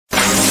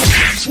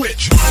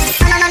switch.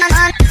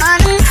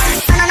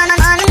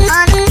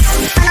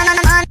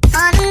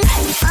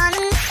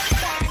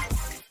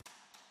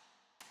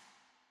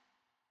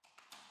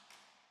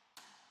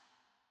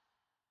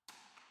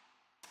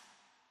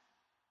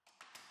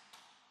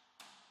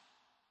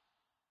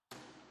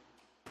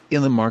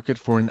 In the market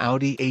for an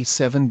Audi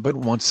A7 but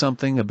want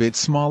something a bit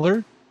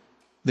smaller?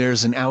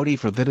 There's an Audi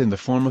for that in the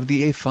form of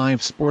the A5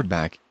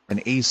 Sportback, an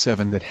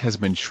A7 that has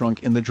been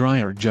shrunk in the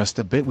dryer just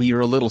a bit. We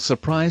are a little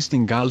surprised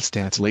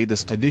Ingolstadt's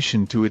latest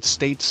addition to its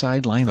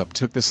stateside lineup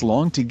took this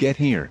long to get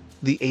here.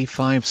 The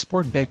A5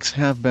 Sportbacks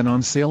have been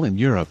on sale in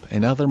Europe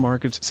and other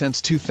markets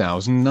since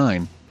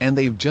 2009, and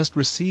they've just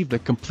received a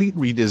complete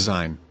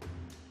redesign.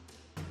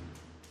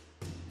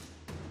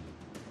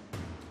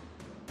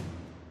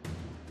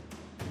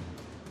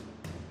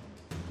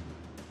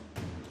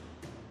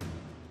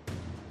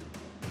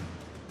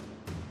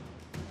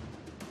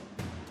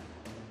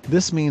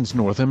 This means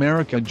North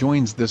America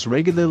joins this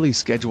regularly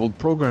scheduled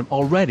program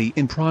already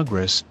in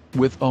progress,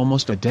 with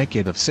almost a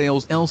decade of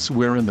sales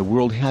elsewhere in the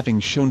world having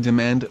shown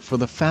demand for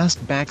the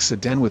fastback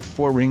sedan with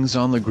 4 rings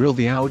on the grille.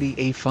 The Audi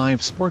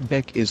A5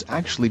 Sportback is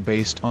actually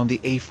based on the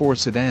A4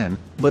 sedan,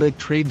 but it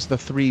trades the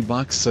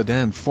 3-box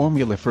sedan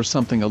formula for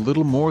something a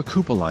little more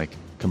coupe-like,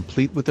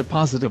 complete with a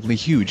positively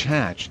huge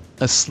hatch,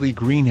 a sleek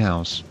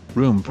greenhouse,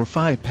 room for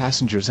 5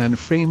 passengers and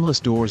frameless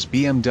doors.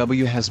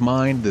 BMW has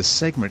mined this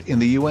segment in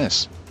the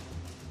US.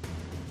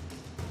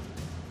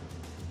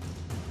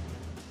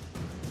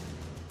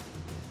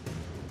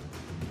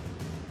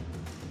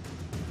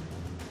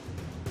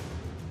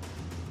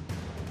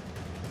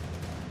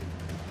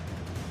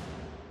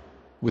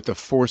 With the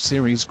 4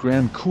 Series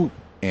Grand Coupe,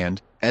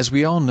 and, as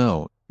we all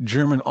know,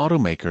 German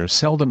automakers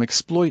seldom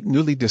exploit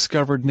newly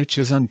discovered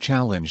niches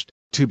unchallenged.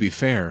 To be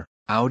fair,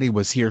 Audi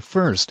was here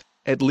first,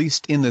 at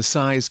least in the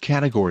size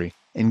category,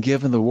 and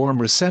given the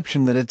warm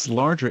reception that its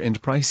larger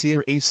and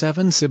pricier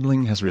A7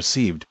 sibling has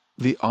received,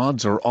 the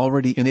odds are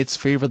already in its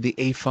favor. The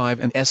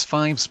A5 and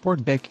S5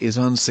 Sportback is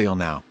on sale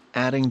now,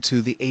 adding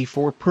to the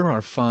A4 per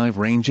R5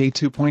 range. A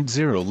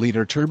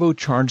 2.0-liter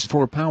turbocharged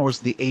 4 powers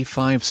the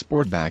A5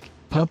 Sportback,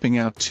 pumping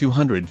out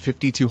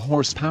 252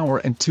 horsepower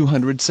and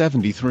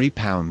 273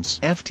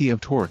 pounds-ft of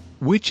torque,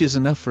 which is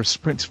enough for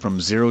sprints from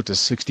 0 to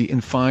 60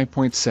 in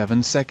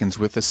 5.7 seconds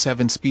with a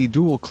 7-speed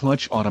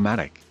dual-clutch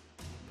automatic.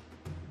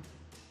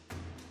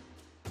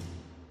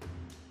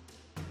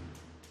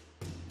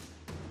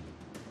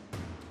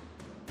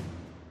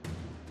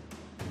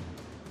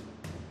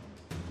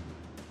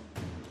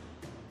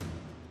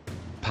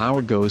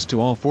 Power goes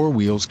to all 4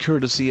 wheels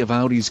courtesy of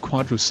Audi's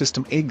Quattro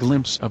system. A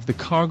glimpse of the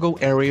cargo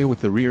area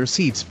with the rear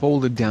seats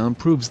folded down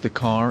proves the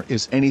car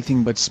is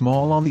anything but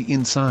small on the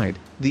inside.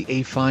 The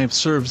A5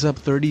 serves up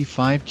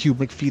 35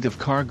 cubic feet of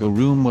cargo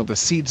room with the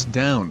seats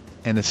down,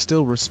 and a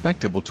still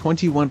respectable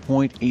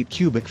 21.8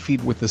 cubic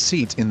feet with the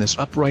seats in this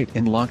upright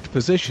and locked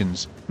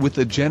positions, with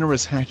the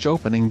generous hatch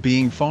opening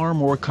being far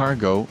more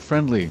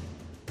cargo-friendly.